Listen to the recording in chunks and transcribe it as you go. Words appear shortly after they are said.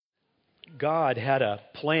God had a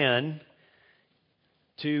plan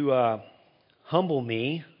to humble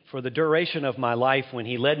me for the duration of my life when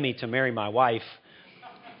He led me to marry my wife.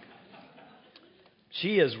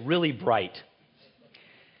 She is really bright.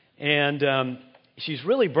 And she's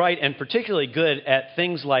really bright and particularly good at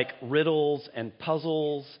things like riddles and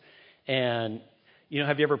puzzles. And,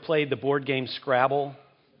 have you ever played the board game Scrabble?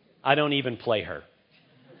 I don't even play her.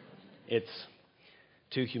 It's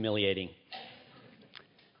too humiliating.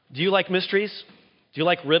 Do you like mysteries? Do you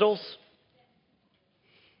like riddles?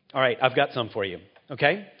 All right, I've got some for you.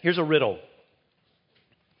 Okay? Here's a riddle.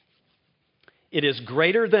 It is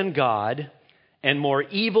greater than God and more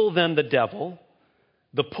evil than the devil.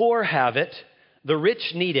 The poor have it, the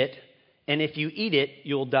rich need it, and if you eat it,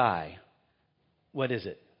 you'll die. What is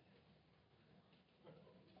it?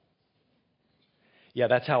 Yeah,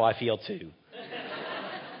 that's how I feel too.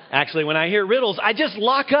 Actually, when I hear riddles, I just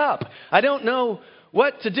lock up. I don't know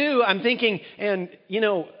what to do. I'm thinking, and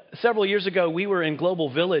several years ago, we were in Global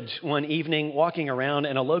Village one evening walking around,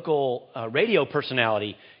 and a local radio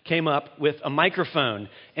personality came up with a microphone,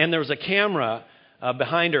 and there was a camera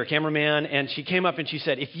behind her, a cameraman, and she came up and she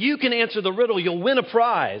said, "If you can answer the riddle, you'll win a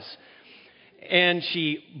prize." And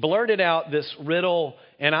she blurted out this riddle,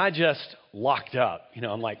 and I just locked up.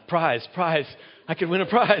 I'm like, prize, I could win a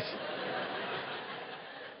prize.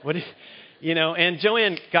 And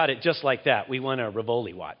Joanne got it just like that. We won a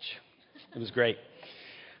Rivoli watch. It was great.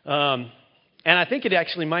 And I think it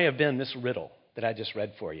actually might have been this riddle that I just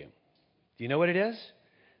read for you. Do you know what it is?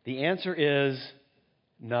 The answer is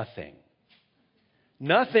nothing.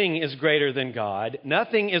 Nothing is greater than God.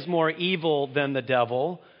 Nothing is more evil than the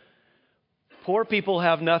devil. Poor people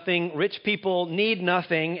have nothing. Rich people need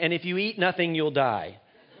nothing. And if you eat nothing, you'll die.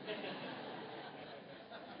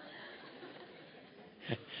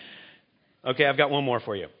 Okay, I've got one more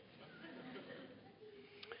for you.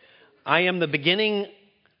 I am the beginning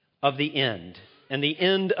of the end, and the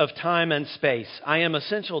end of time and space. I am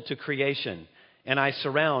essential to creation, and I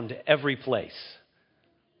surround every place.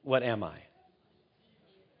 What am I?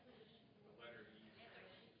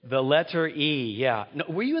 The letter E, yeah. No,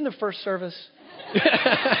 were you in the first service?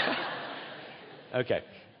 Okay.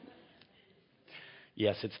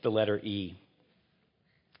 Yes, it's the letter E.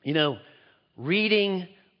 Reading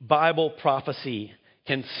Bible prophecy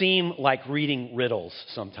can seem like reading riddles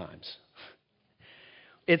sometimes.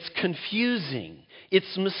 It's confusing.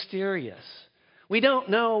 It's mysterious. We don't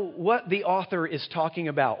know what the author is talking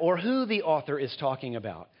about or who the author is talking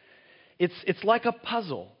about. It's like a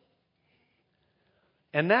puzzle.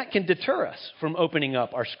 And that can deter us from opening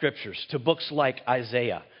up our scriptures to books like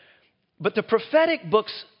Isaiah. But the prophetic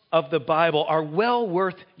books of the Bible are well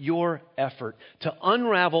worth your effort to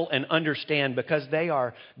unravel and understand because they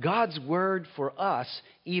are God's word for us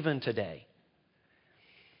even today.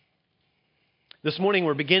 This morning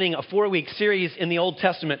we're beginning a 4-week series in the Old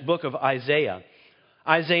Testament book of Isaiah.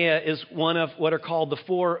 Isaiah is one of what are called the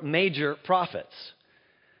 4 major prophets.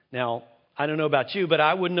 Now, I don't know about you, but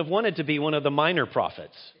I wouldn't have wanted to be one of the minor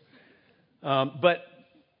prophets. But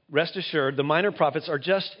rest assured, the minor prophets are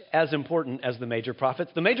just as important as the major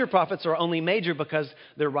prophets. The major prophets are only major because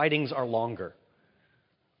their writings are longer.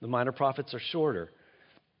 The minor prophets are shorter.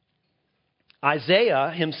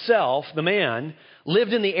 Isaiah himself, the man,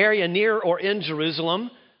 lived in the area near or in Jerusalem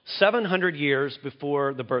 700 years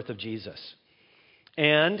before the birth of Jesus.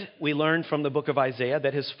 And we learn from the book of Isaiah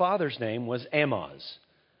that his father's name was Amoz.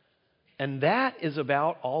 And that is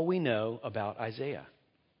about all we know about Isaiah.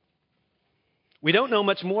 We don't know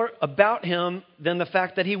much more about him than the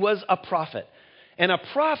fact that he was a prophet. And a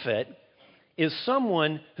prophet is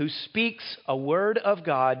someone who speaks a word of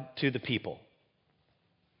God to the people.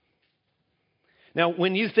 Now,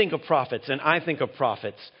 when you think of prophets, and I think of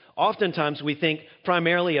prophets, oftentimes we think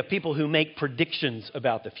primarily of people who make predictions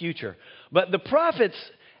about the future. But the prophets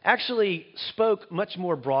actually spoke much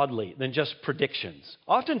more broadly than just predictions.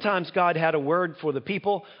 Oftentimes, God had a word for the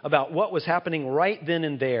people about what was happening right then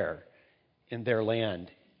and there in their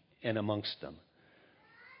land and amongst them.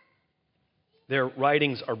 Their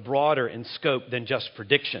writings are broader in scope than just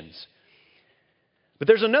predictions. But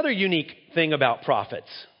there's another unique thing about prophets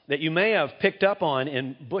that you may have picked up on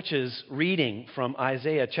in Butch's reading from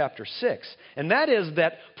Isaiah chapter 6. And that is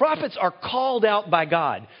that prophets are called out by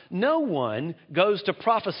God. No one goes to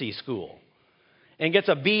prophecy school and gets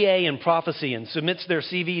a BA in prophecy and submits their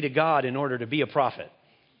CV to God in order to be a prophet.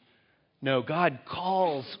 No, God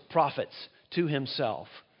calls prophets to himself.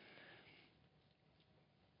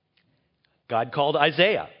 God called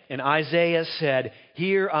Isaiah, and Isaiah said,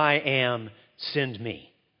 "Here I am, send me."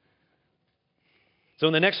 So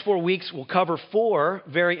in the next 4 weeks, we'll cover 4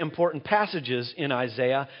 very important passages in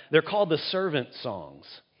Isaiah. They're called the servant songs.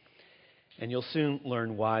 And you'll soon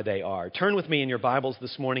learn why they are. Turn with me in your Bibles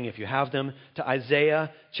this morning, if you have them, to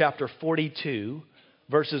Isaiah chapter 42,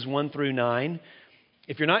 verses 1 through 9.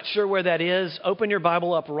 If you're not sure where that is, open your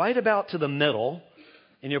Bible up right about to the middle,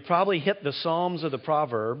 and you'll probably hit the Psalms or the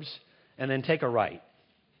Proverbs, and then take a right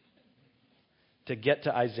to get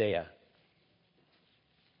to Isaiah.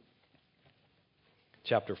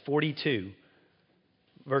 Chapter 42,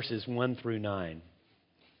 verses 1 through 9.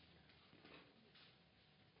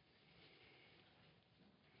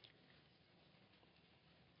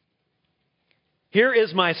 Here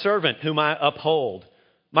is my servant whom I uphold,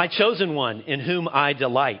 my chosen one in whom I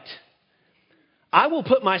delight. I will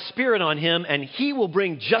put my spirit on him, and he will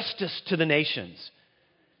bring justice to the nations.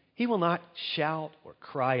 He will not shout or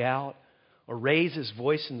cry out or raise his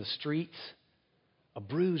voice in the streets. A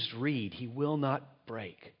bruised reed he will not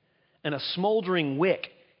break, and a smoldering wick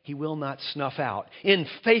he will not snuff out. In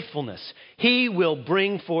faithfulness he will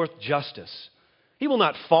bring forth justice. He will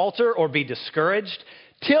not falter or be discouraged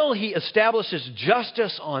till he establishes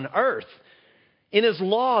justice on earth. In his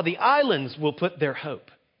law the islands will put their hope.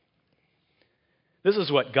 This is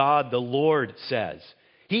what God the Lord says.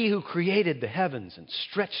 He who created the heavens and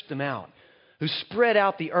stretched them out, who spread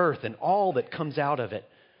out the earth and all that comes out of it,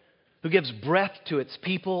 who gives breath to its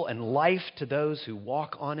people and life to those who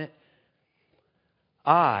walk on it.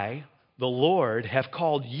 I, the Lord, have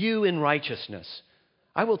called you in righteousness.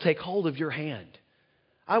 I will take hold of your hand.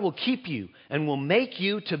 I will keep you and will make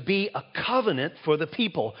you to be a covenant for the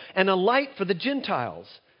people and a light for the Gentiles,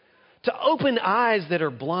 to open eyes that are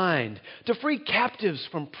blind, to free captives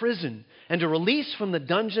from prison, and to release from the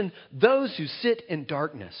dungeon those who sit in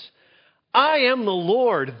darkness. I am the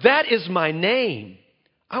Lord, that is my name.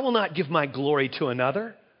 I will not give my glory to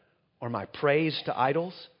another or my praise to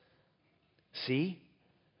idols. See,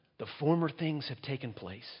 the former things have taken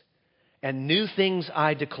place, and new things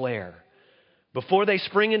I declare. Before they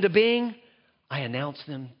spring into being, I announce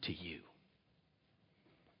them to you.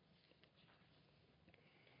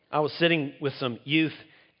 I was sitting with some youth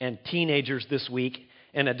and teenagers this week,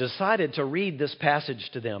 and I decided to read this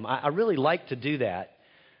passage to them. I really like to do that.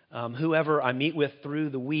 Whoever I meet with through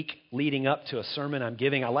the week leading up to a sermon I'm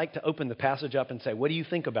giving, I like to open the passage up and say, what do you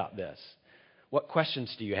think about this? What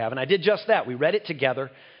questions do you have? And I did just that. We read it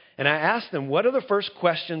together, and I asked them, what are the first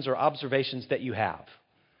questions or observations that you have?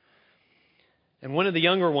 And one of the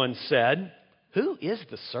younger ones said, who is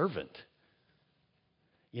the servant?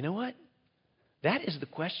 You know what? That is the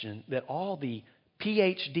question that all the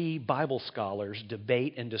PhD Bible scholars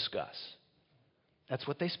debate and discuss. That's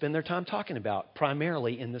what they spend their time talking about,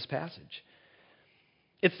 primarily in this passage.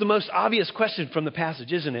 It's the most obvious question from the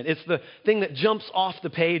passage, isn't it? It's the thing that jumps off the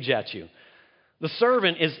page at you. The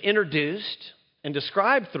servant is introduced and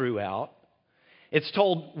described throughout. It's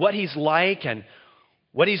told what he's like and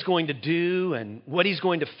what he's going to do and what he's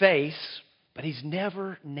going to face, but he's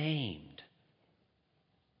never named.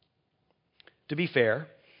 To be fair,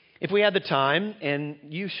 if we had the time, and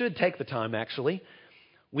you should take the time actually,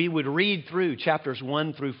 we would read through chapters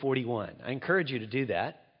 1 through 41. I encourage you to do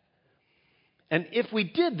that. And if we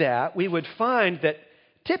did that, we would find that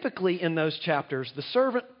typically in those chapters, the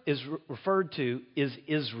servant is referred to is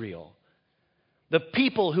Israel. The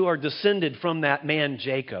people who are descended from that man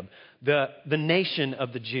Jacob, the nation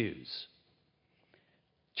of the Jews.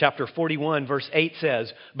 Chapter 41, verse 8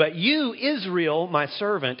 says, but you, Israel, my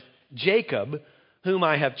servant, Jacob, whom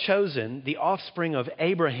I have chosen, the offspring of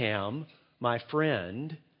Abraham, my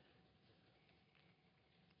friend.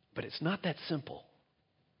 But it's not that simple.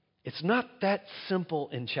 It's not that simple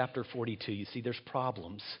in chapter 42. You see, there's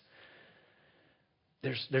problems.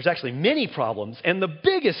 There's actually many problems. And the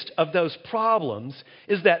biggest of those problems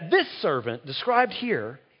is that this servant, described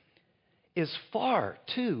here, is far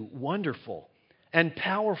too wonderful and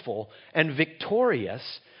powerful and victorious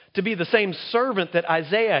to be the same servant that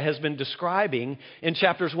Isaiah has been describing in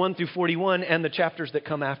chapters 1 through 41 and the chapters that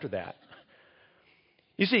come after that.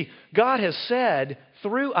 You see, God has said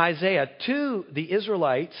through Isaiah to the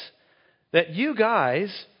Israelites that you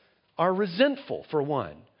guys are resentful, for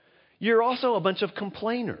one. You're also a bunch of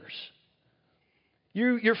complainers.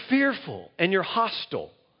 You're fearful and you're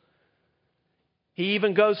hostile. He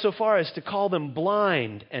even goes so far as to call them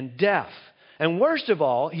blind and deaf. And worst of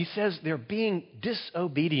all, he says they're being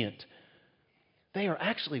disobedient. They are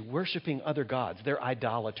actually worshiping other gods. They're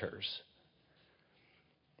idolaters.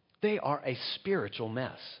 They are a spiritual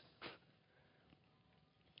mess.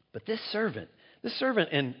 But this servant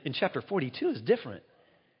in chapter 42 is different.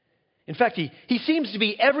 In fact, he seems to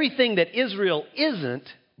be everything that Israel isn't,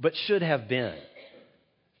 but should have been.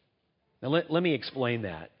 Now let me explain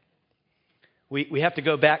that. We have to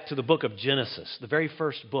go back to the book of Genesis, the very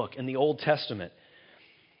first book in the Old Testament,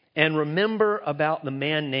 and remember about the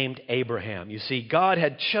man named Abraham. You see, God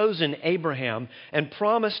had chosen Abraham and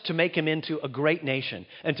promised to make him into a great nation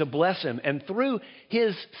and to bless him, and through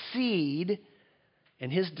his seed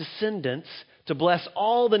and his descendants to bless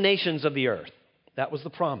all the nations of the earth. That was the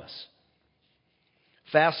promise.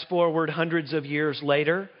 Fast forward hundreds of years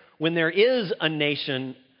later, when there is a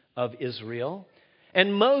nation of Israel,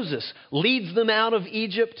 and Moses leads them out of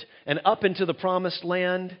Egypt and up into the promised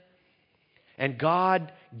land, and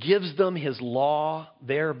God gives them his law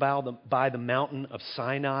there by the mountain of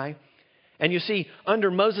Sinai. And you see,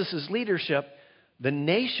 under Moses' leadership, the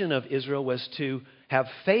nation of Israel was to have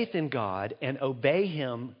faith in God and obey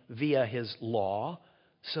him via his law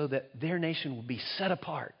so that their nation would be set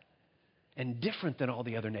apart and different than all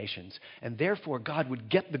the other nations. And therefore, God would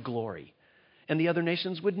get the glory, and the other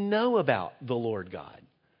nations would know about the Lord God.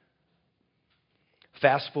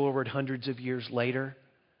 Fast forward hundreds of years later,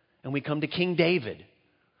 and we come to King David.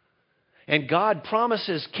 And God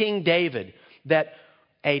promises King David that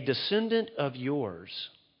a descendant of yours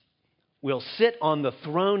will sit on the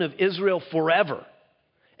throne of Israel forever,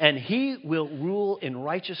 and he will rule in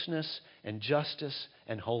righteousness and justice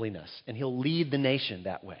and holiness, and he'll lead the nation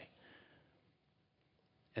that way.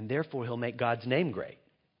 And therefore, he'll make God's name great.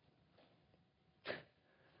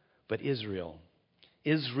 But Israel,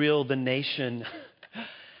 the nation,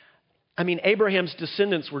 Abraham's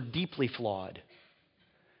descendants were deeply flawed.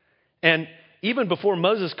 And even before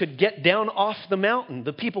Moses could get down off the mountain,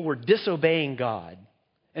 the people were disobeying God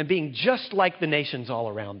and being just like the nations all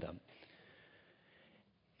around them.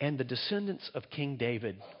 And the descendants of King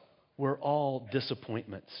David were all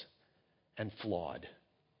disappointments and flawed.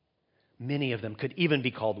 Many of them could even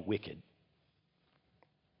be called wicked.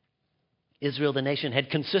 Israel, the nation, had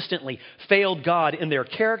consistently failed God in their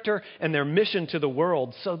character and their mission to the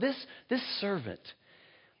world. So this servant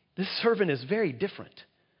is very different.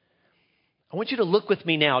 I want you to look with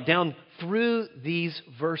me now down through these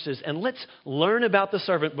verses, and let's learn about the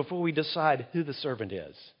servant before we decide who the servant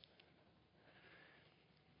is.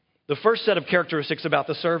 The first set of characteristics about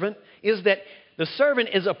the servant is that the servant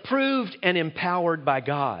is approved and empowered by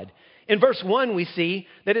God. In verse 1, we see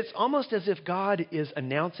that it's almost as if God is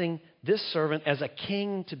announcing this servant as a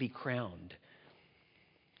king to be crowned.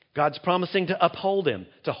 God's promising to uphold him,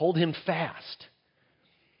 to hold him fast.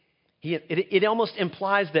 It almost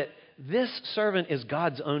implies that this servant is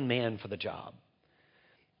God's own man for the job.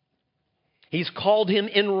 He's called him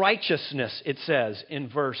in righteousness, it says in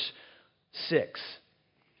verse 6.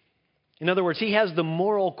 In other words, he has the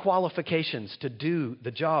moral qualifications to do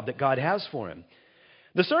the job that God has for him.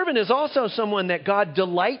 The servant is also someone that God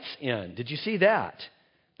delights in. Did you see that?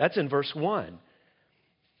 That's in verse 1.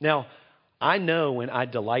 Now, I know when I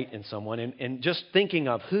delight in someone, and just thinking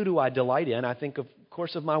of who do I delight in, I think, of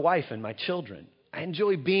course, of my wife and my children. I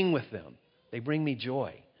enjoy being with them. They bring me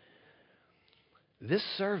joy. This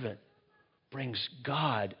servant brings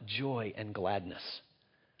God joy and gladness.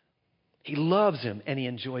 He loves him and he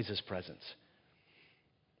enjoys his presence.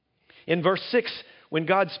 In verse 6, when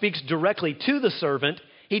God speaks directly to the servant,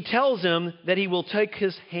 he tells him that he will take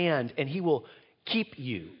his hand and he will keep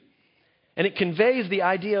you. And it conveys the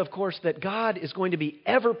idea, of course, that God is going to be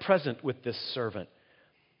ever present with this servant.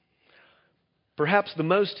 Perhaps the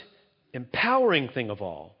most empowering thing of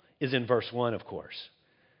all is in verse 1, of course.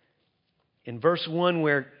 In verse 1,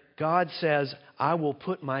 where God says, I will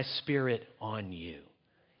put my spirit on you.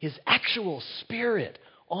 His actual spirit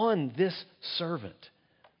on this servant.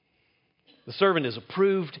 The servant is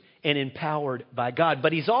approved and empowered by God,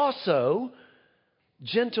 but he's also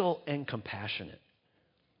gentle and compassionate.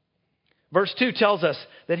 Verse 2 tells us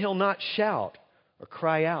that he'll not shout or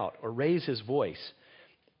cry out or raise his voice.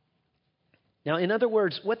 Now, in other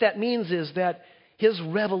words, what that means is that his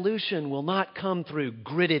revolution will not come through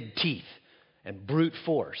gritted teeth and brute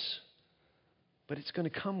force, but it's going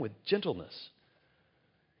to come with gentleness.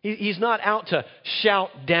 He's not out to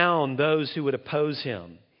shout down those who would oppose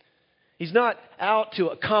him. He's not out to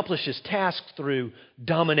accomplish his task through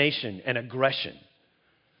domination and aggression.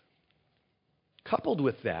 Coupled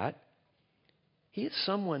with that, he is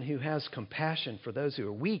someone who has compassion for those who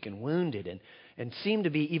are weak and wounded and seem to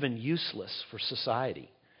be even useless for society.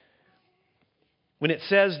 When it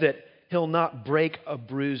says that he'll not break a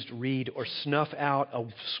bruised reed or snuff out a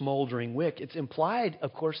smoldering wick, it's implied,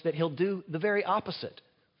 of course, that he'll do the very opposite.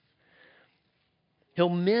 He'll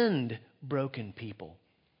mend broken people,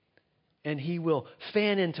 and he will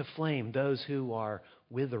fan into flame those who are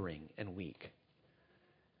withering and weak.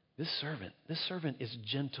 This servant is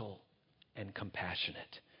gentle and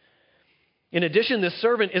compassionate. In addition, this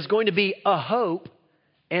servant is going to be a hope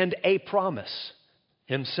and a promise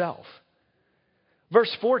himself.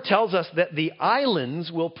 Verse 4 tells us that the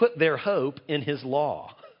islands will put their hope in his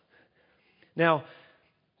law. Now,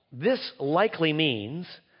 this likely means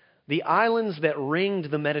the islands that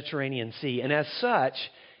ringed the Mediterranean Sea, and as such,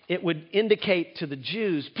 it would indicate to the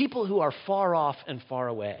Jews people who are far off and far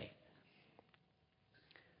away.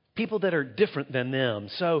 People that are different than them.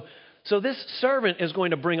 So this servant is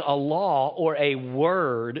going to bring a law or a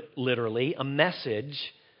word, literally, a message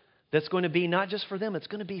that's going to be not just for them, it's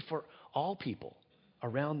going to be for all people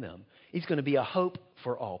around them. He's going to be a hope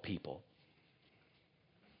for all people.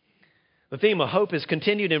 The theme of hope is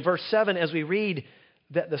continued in verse 7 as we read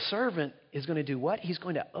that the servant is going to do what? He's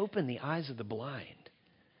going to open the eyes of the blind.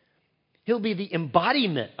 He'll be the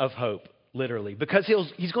embodiment of hope, literally, because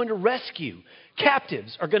he's going to rescue.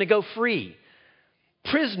 Captives are going to go free.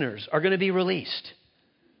 Prisoners are going to be released.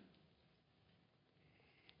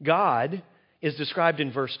 God is described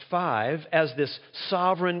in verse 5 as this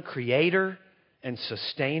sovereign creator and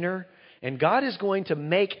sustainer. And God is going to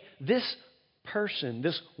make this person,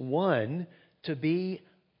 this one, to be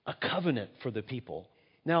a covenant for the people.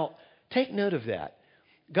 Now, take note of that.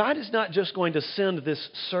 God is not just going to send this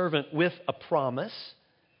servant with a promise.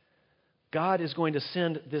 God is going to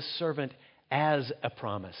send this servant as a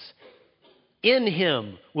promise. In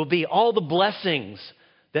him will be all the blessings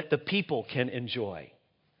that the people can enjoy.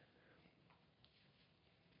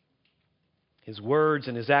 His words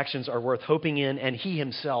and his actions are worth hoping in, and he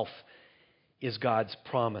himself is God's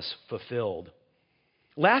promise fulfilled.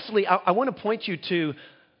 Lastly, I want to point you to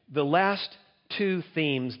the last two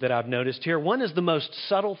themes that I've noticed here. One is the most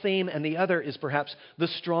subtle theme, and the other is perhaps the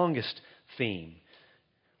strongest theme.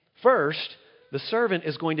 First, the servant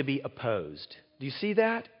is going to be opposed. Do you see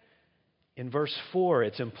that? In verse 4,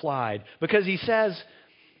 it's implied. Because he says,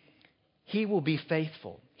 he will be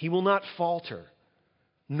faithful. He will not falter,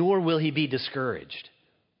 nor will he be discouraged.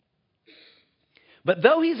 But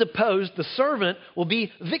though he's opposed, the servant will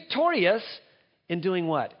be victorious in doing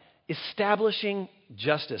what? Establishing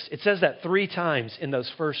justice. It says that 3 times in those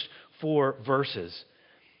first 4 verses.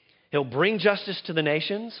 He'll bring justice to the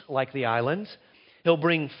nations, like the islands. He'll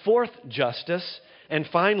bring forth justice. And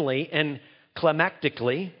finally, and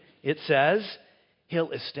climactically, it says,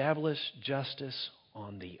 he'll establish justice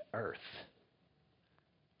on the earth.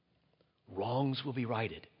 Wrongs will be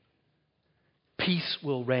righted. Peace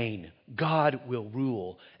will reign. God will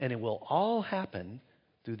rule. And it will all happen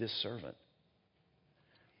through this servant.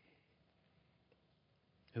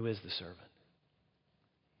 Who is the servant?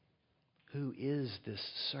 Who is this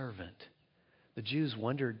servant? The Jews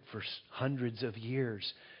wondered for hundreds of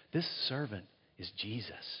years. This servant is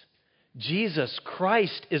Jesus. Jesus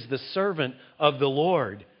Christ is the servant of the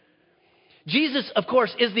Lord. Jesus, of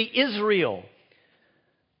course, is the Israel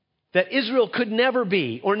that Israel could never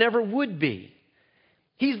be or never would be.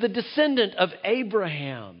 He's the descendant of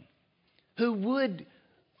Abraham who would,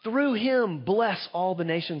 through him, bless all the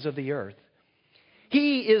nations of the earth.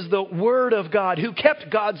 He is the Word of God who kept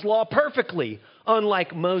God's law perfectly,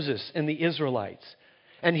 unlike Moses and the Israelites.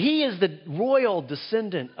 And he is the royal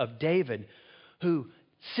descendant of David who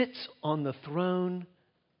sits on the throne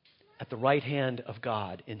at the right hand of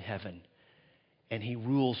God in heaven. And he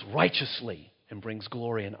rules righteously and brings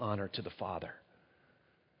glory and honor to the Father.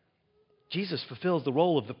 Jesus fulfills the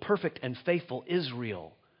role of the perfect and faithful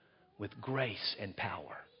Israel with grace and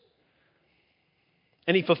power.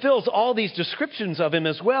 And he fulfills all these descriptions of him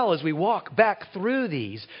as well as we walk back through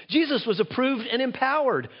these. Jesus was approved and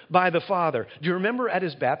empowered by the Father. Do you remember at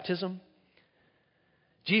his baptism?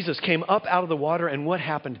 Jesus came up out of the water, and what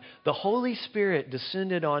happened? The Holy Spirit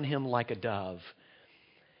descended on him like a dove.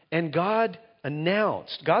 And God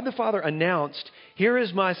the Father announced, "Here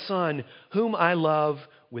is my Son, whom I love.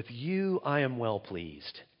 With you I am well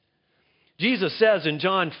pleased." Jesus says in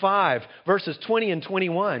John 5, verses 20 and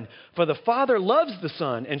 21, "For the Father loves the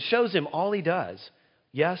Son and shows him all he does.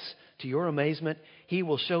 Yes, to your amazement, he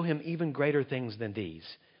will show him even greater things than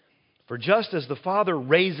these. For just as the Father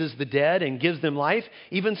raises the dead and gives them life,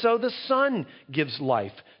 even so the Son gives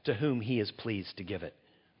life to whom he is pleased to give it."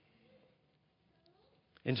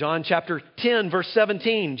 In John chapter 10, verse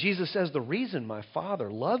 17, Jesus says, "The reason my Father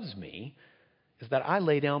loves me is that I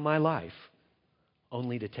lay down my life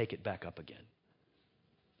only to take it back up again."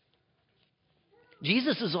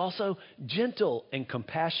 Jesus is also gentle and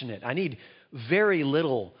compassionate. I need very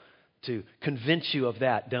little to convince you of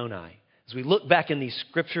that, don't I? As we look back in these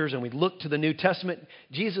scriptures and we look to the New Testament,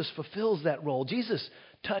 Jesus fulfills that role. Jesus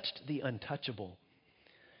touched the untouchable.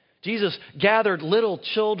 Jesus gathered little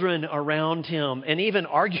children around him and even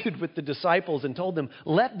argued with the disciples and told them,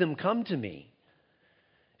 "Let them come to me."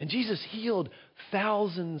 And Jesus healed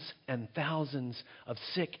thousands and thousands of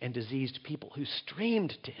sick and diseased people who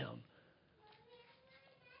streamed to him.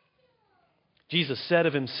 Jesus said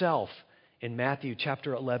of himself in Matthew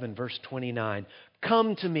chapter 11, verse 29,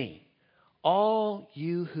 "Come to me, all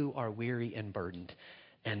you who are weary and burdened,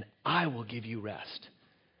 and I will give you rest.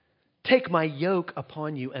 Take my yoke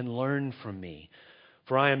upon you and learn from me,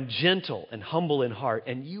 for I am gentle and humble in heart,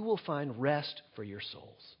 and you will find rest for your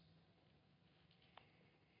souls."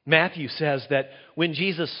 Matthew says that when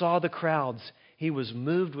Jesus saw the crowds, he was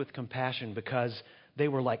moved with compassion because they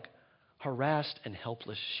were like harassed and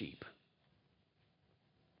helpless sheep.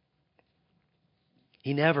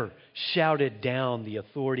 He never shouted down the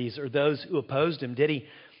authorities or those who opposed him, did he?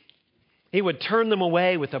 He would turn them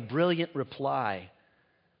away with a brilliant reply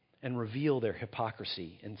and reveal their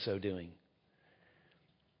hypocrisy in so doing.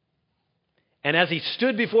 And as he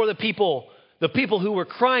stood before the people who were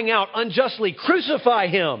crying out unjustly, "Crucify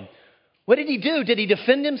him!" what did he do? Did he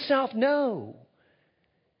defend himself? No.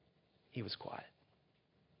 He was quiet.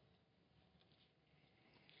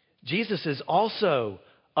 Jesus is also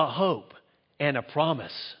a hope and a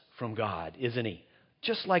promise from God, isn't he?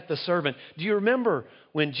 Just like the servant. Do you remember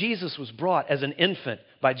when Jesus was brought as an infant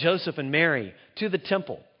by Joseph and Mary to the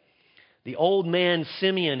temple? The old man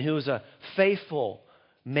Simeon, who was a faithful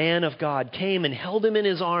man of God, came and held him in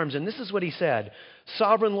his arms. And this is what he said: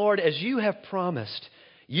 "Sovereign Lord, as you have promised,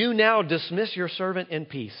 you now dismiss your servant in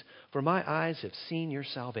peace, for my eyes have seen your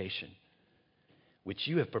salvation, which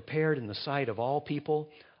you have prepared in the sight of all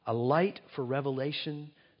people, a light for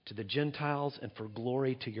revelation to the Gentiles and for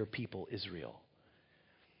glory to your people Israel."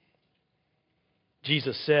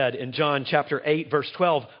 Jesus said in John chapter 8, verse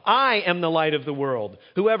 12, "I am the light of the world.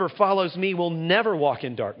 Whoever follows me will never walk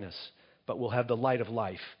in darkness, but will have the light of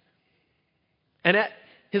life." And at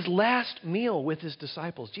his last meal with his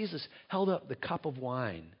disciples, Jesus held up the cup of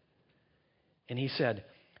wine and he said,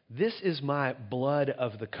 "This is my blood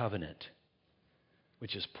of the covenant,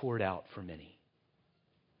 which is poured out for many."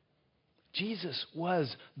 Jesus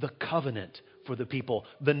was the covenant for the people,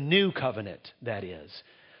 the new covenant, that is.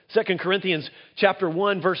 2 Corinthians chapter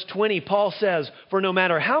 1, verse 20, Paul says, "For no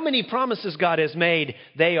matter how many promises God has made,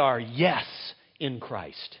 they are yes in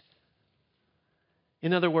Christ."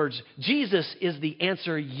 In other words, Jesus is the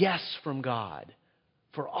answer yes from God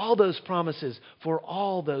for all those promises, for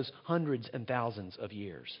all those hundreds and thousands of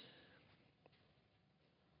years.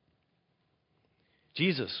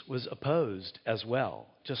 Jesus was opposed as well,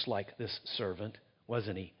 just like this servant,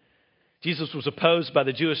 wasn't he? Jesus was opposed by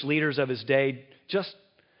the Jewish leaders of his day just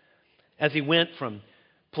as he went from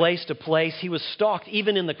place to place. He was stalked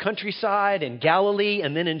even in the countryside, in Galilee,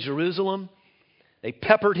 and then in Jerusalem. They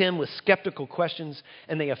peppered him with skeptical questions,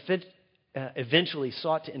 and they eventually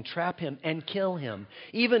sought to entrap him and kill him.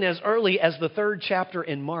 Even as early as the 3rd chapter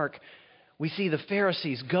in Mark, we see the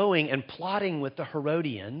Pharisees going and plotting with the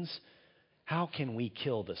Herodians. How can we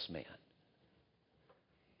kill this man?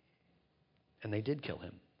 And they did kill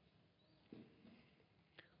him.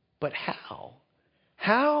 But how?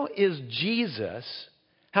 How has Jesus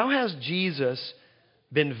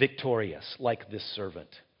been victorious like this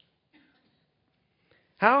servant?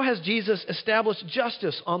 How has Jesus established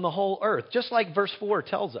justice on the whole earth? Just like verse 4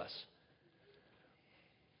 tells us.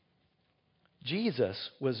 Jesus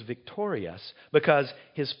was victorious because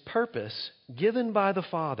his purpose given by the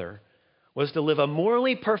Father was to live a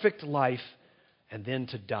morally perfect life and then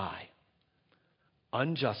to die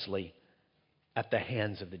unjustly at the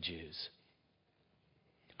hands of the Jews.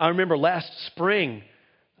 I remember last spring,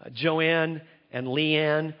 Joanne and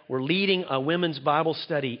Leanne were leading a women's Bible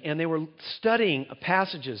study, and they were studying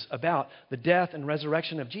passages about the death and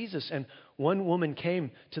resurrection of Jesus. And one woman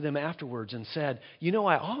came to them afterwards and said, "You know,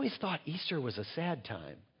 I always thought Easter was a sad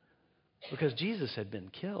time because Jesus had been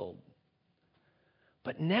killed.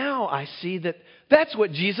 But now I see that that's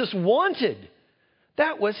what Jesus wanted.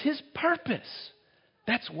 That was his purpose.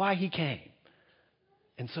 That's why he came.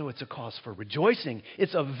 And so it's a cause for rejoicing.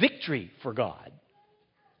 It's a victory for God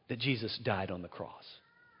that Jesus died on the cross."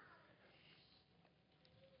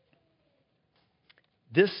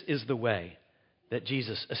 This is the way that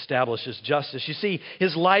Jesus establishes justice. You see,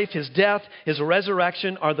 his life, his death, his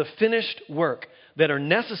resurrection are the finished work that are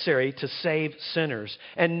necessary to save sinners.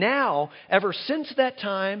 And now, ever since that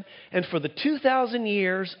time, and for the 2,000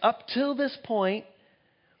 years up till this point,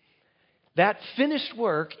 that finished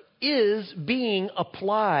work is being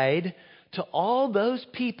applied to all those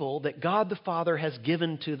people that God the Father has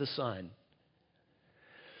given to the Son.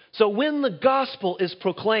 So when the gospel is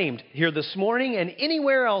proclaimed here this morning and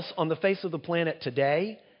anywhere else on the face of the planet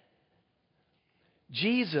today,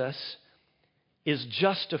 Jesus is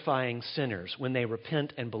justifying sinners when they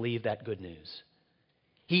repent and believe that good news.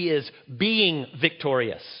 He is being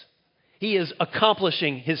victorious. He is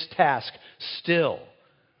accomplishing his task still.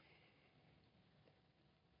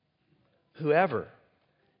 Whoever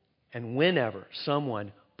and whenever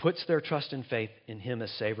someone puts their trust and faith in him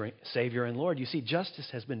as Savior and Lord, you see, justice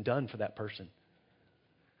has been done for that person.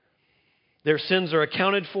 Their sins are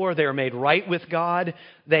accounted for. They are made right with God.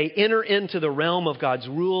 They enter into the realm of God's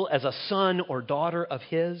rule as a son or daughter of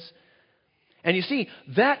his. And you see,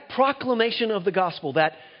 that proclamation of the gospel,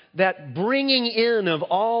 that bringing in of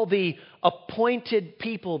all the appointed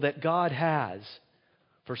people that God has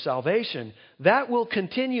for salvation, that will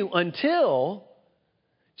continue until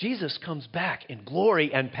Jesus comes back in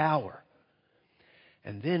glory and power.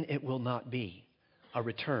 And then it will not be a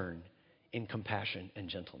return in compassion and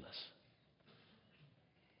gentleness.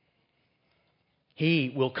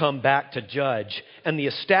 He will come back to judge, and the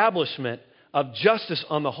establishment of justice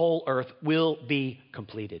on the whole earth will be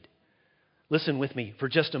completed. Listen with me for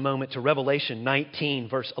just a moment to Revelation 19,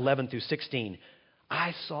 verse 11 through 16.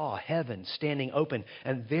 I saw heaven standing open,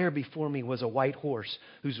 and there before me was a white horse,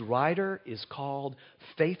 whose rider is called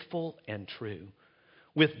Faithful and True.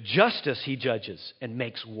 With justice he judges and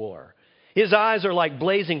makes war. His eyes are like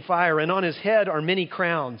blazing fire, and on his head are many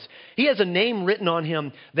crowns. He has a name written on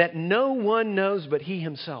him that no one knows but he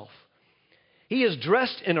himself. He is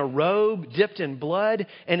dressed in a robe dipped in blood,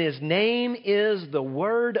 and his name is the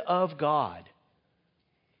Word of God.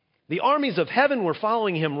 The armies of heaven were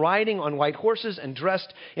following him, riding on white horses and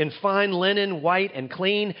dressed in fine linen, white and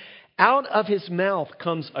clean. Out of his mouth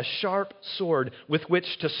comes a sharp sword with which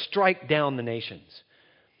to strike down the nations.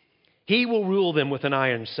 He will rule them with an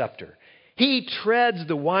iron scepter. He treads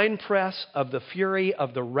the winepress of the fury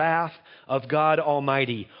of the wrath of God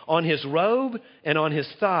Almighty. On his robe and on his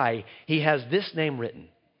thigh, he has this name written: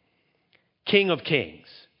 King of Kings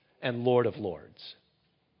and Lord of Lords.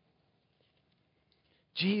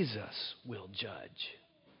 Jesus will judge,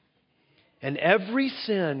 and every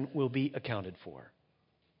sin will be accounted for.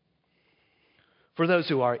 For those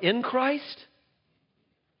who are in Christ,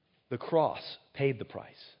 the cross paid the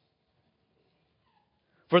price.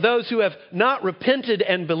 For those who have not repented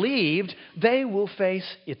and believed, they will face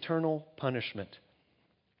eternal punishment.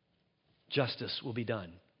 Justice will be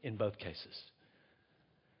done in both cases.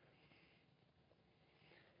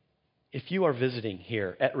 If you are visiting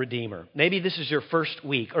here at Redeemer, maybe this is your first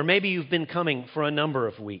week, or maybe you've been coming for a number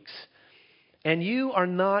of weeks, and you are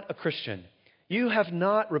not a Christian. You have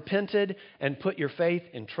not repented and put your faith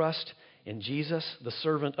and trust in Jesus, the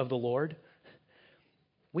servant of the Lord.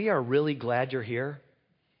 We are really glad you're here.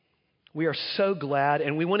 We are so glad,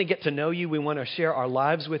 and we want to get to know you. We want to share our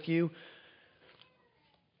lives with you.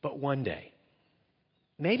 But one day,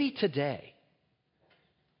 maybe today,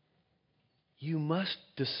 you must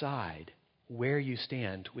decide where you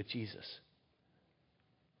stand with Jesus.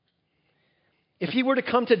 If he were to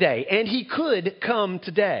come today, and he could come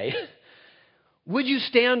today, would you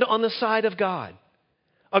stand on the side of God,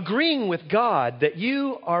 agreeing with God that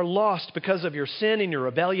you are lost because of your sin and your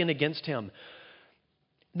rebellion against him?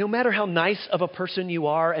 No matter how nice of a person you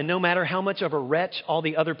are, and no matter how much of a wretch all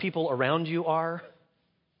the other people around you are,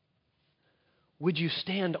 would you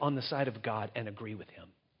stand on the side of God and agree with him?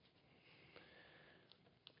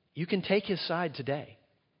 You can take his side today.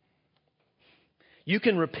 You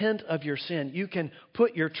can repent of your sin. You can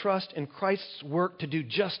put your trust in Christ's work to do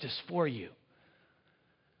justice for you.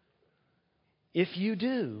 If you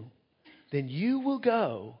do, then you will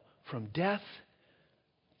go from death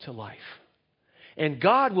to life. And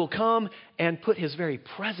God will come and put his very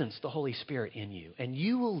presence, the Holy Spirit, in you. And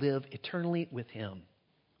you will live eternally with him.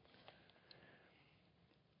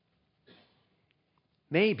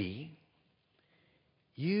 Maybe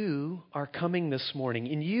you are coming this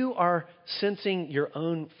morning and you are sensing your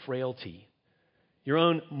own frailty, your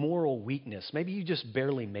own moral weakness. Maybe you just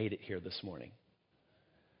barely made it here this morning.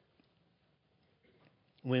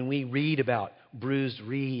 When we read about bruised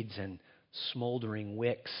reeds and smoldering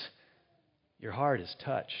wicks, your heart is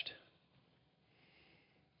touched.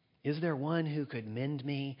 Is there one who could mend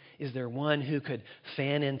me? Is there one who could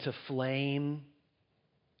fan into flame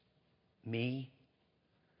me?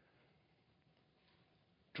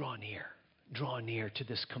 Draw near to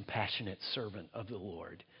this compassionate servant of the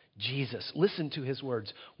Lord, Jesus. Listen to his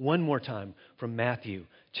words one more time from Matthew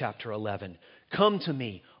chapter 11. Come to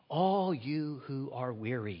me, all you who are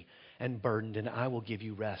weary and burdened, and I will give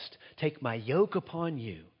you rest. Take my yoke upon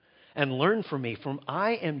you and learn from me, for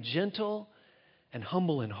I am gentle and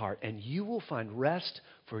humble in heart, and you will find rest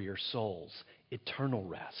for your souls, eternal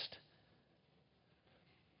rest.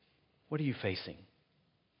 What are you facing?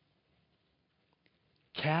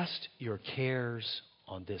 Cast your cares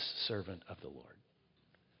on this servant of the Lord.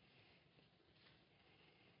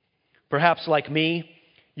 Perhaps like me,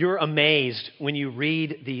 you're amazed when you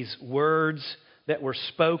read these words that were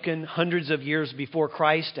spoken hundreds of years before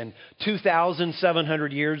Christ and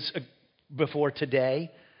 2,700 years before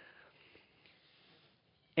today.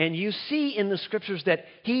 And you see in the Scriptures that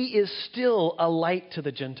He is still a light to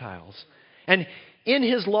the Gentiles. And in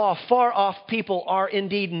His law, far off people are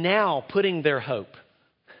indeed now putting their hope.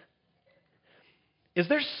 Is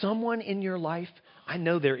there someone in your life? I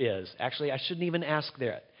know there is. Actually, I shouldn't even ask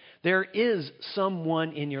that. There is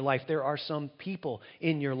someone in your life. There are some people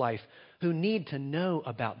in your life who need to know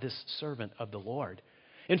about this servant of the Lord.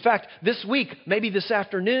 In fact, this week, maybe this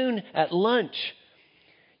afternoon at lunch,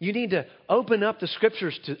 you need to open up the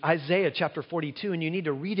Scriptures to Isaiah chapter 42, and you need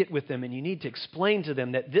to read it with them, and you need to explain to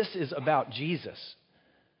them that this is about Jesus.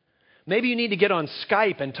 Maybe you need to get on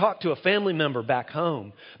Skype and talk to a family member back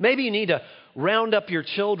home. Maybe you need to round up your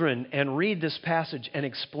children and read this passage and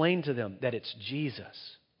explain to them that it's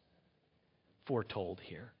Jesus foretold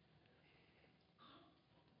here.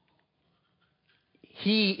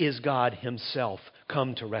 He is God Himself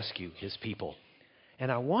come to rescue His people.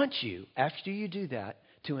 And I want you, after you do that,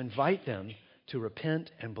 to invite them to repent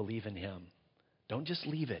and believe in Him. Don't just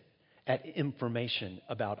leave it at information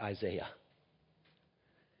about Isaiah.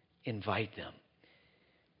 Invite them.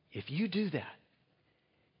 If you do that,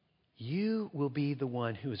 you will be the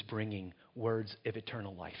one who is bringing words of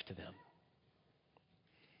eternal life to them.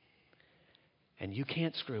 And you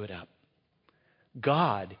can't screw it up.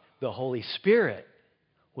 God, the Holy Spirit,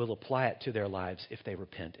 will apply it to their lives if they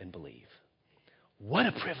repent and believe. What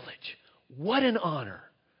a privilege. What an honor.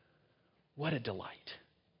 What a delight.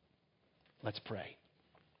 Let's pray.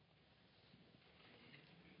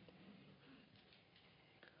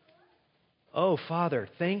 Oh, Father,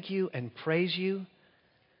 thank you and praise you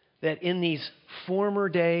that in these former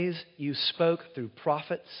days you spoke through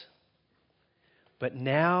prophets, but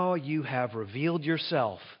now you have revealed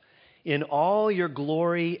yourself in all your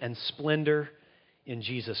glory and splendor in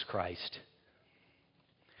Jesus Christ.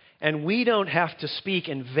 And we don't have to speak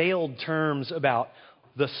in veiled terms about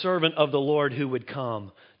the servant of the Lord who would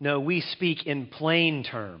come. No, we speak in plain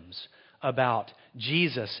terms about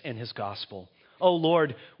Jesus and His gospel. Oh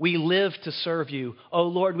Lord, we live to serve you. Oh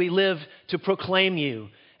Lord, we live to proclaim you.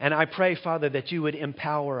 And I pray, Father, that you would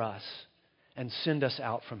empower us and send us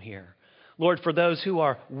out from here. Lord, for those who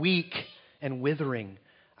are weak and withering,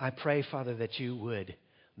 I pray, Father, that you would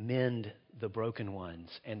mend the broken ones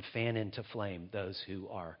and fan into flame those who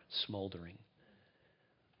are smoldering.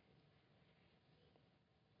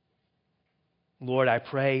 Lord, I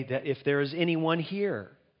pray that if there is anyone here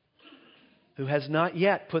who has not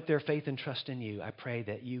yet put their faith and trust in you, I pray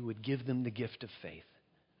that you would give them the gift of faith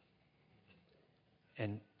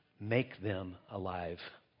and make them alive.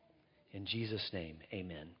 In Jesus' name,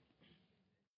 amen.